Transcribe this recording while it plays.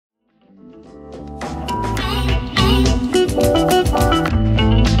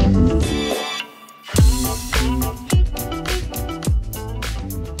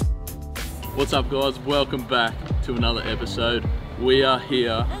What's up guys, welcome back to another episode. We are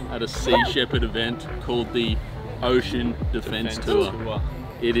here at a Sea Shepherd event called the Ocean Defence Tour.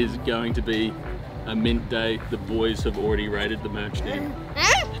 It is going to be a mint day. The boys have already raided the merch team.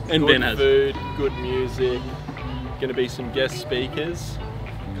 And Ben has. Good food, good music, gonna be some guest speakers.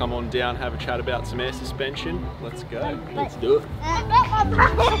 Come on down, have a chat about some air suspension. Let's go. Let's do it.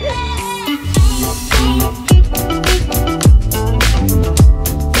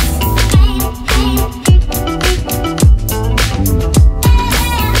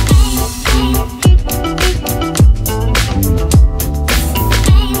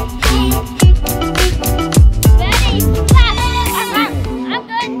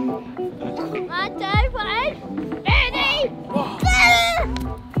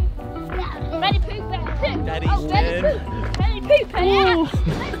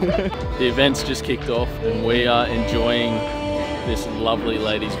 The event's just kicked off and we are enjoying this lovely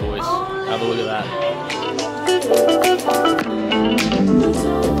lady's voice. Have a look at that.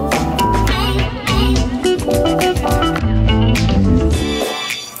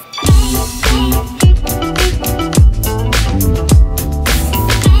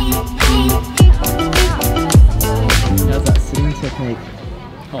 How's that sitting technique?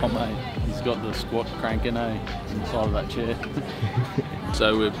 Oh mate, he's got the squat cranking inside of that chair.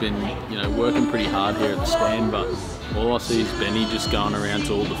 So we've been, working pretty hard here at the stand, but all I see is Benny just going around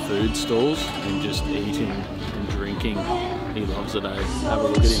to all the food stalls and just eating and drinking. He loves it, eh? Have a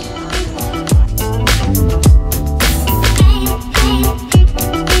look at him.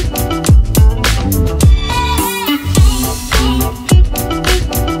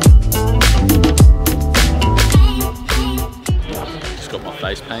 Just got my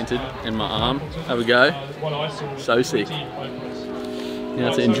face painted and my arm. Have a go. So sick. You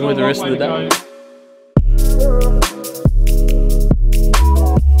have to enjoy the rest of the day.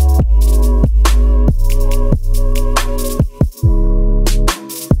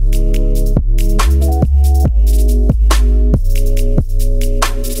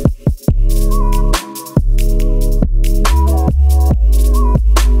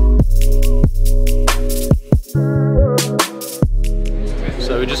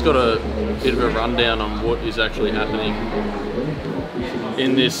 So we just got a bit of a rundown on what is actually happening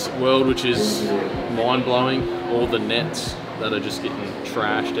in this world, which is mind-blowing. All the nets that are just getting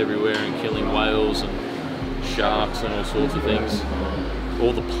trashed everywhere and killing whales and sharks and all sorts of things.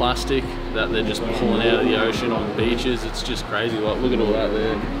 All the plastic that they're just pulling out of the ocean on beaches, it's just crazy. Like, look at all that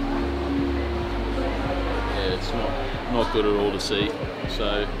there. Yeah, it's not good at all to see.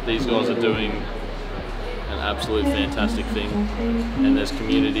 So these guys are doing an absolute fantastic thing, and there's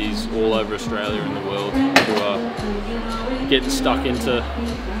communities all over Australia and the world who are getting stuck into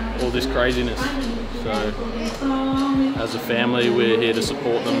all this craziness. So as a family, we're here to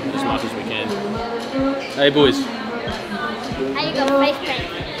support them as much as we can. Hey boys. How you got face paint?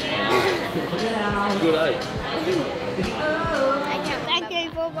 Good, eh? Thank you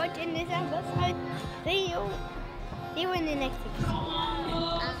for watching this episode. See you in the next episode.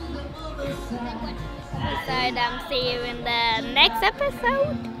 See you in the next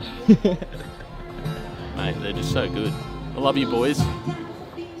episode. Mate, they're just so good. I love you boys.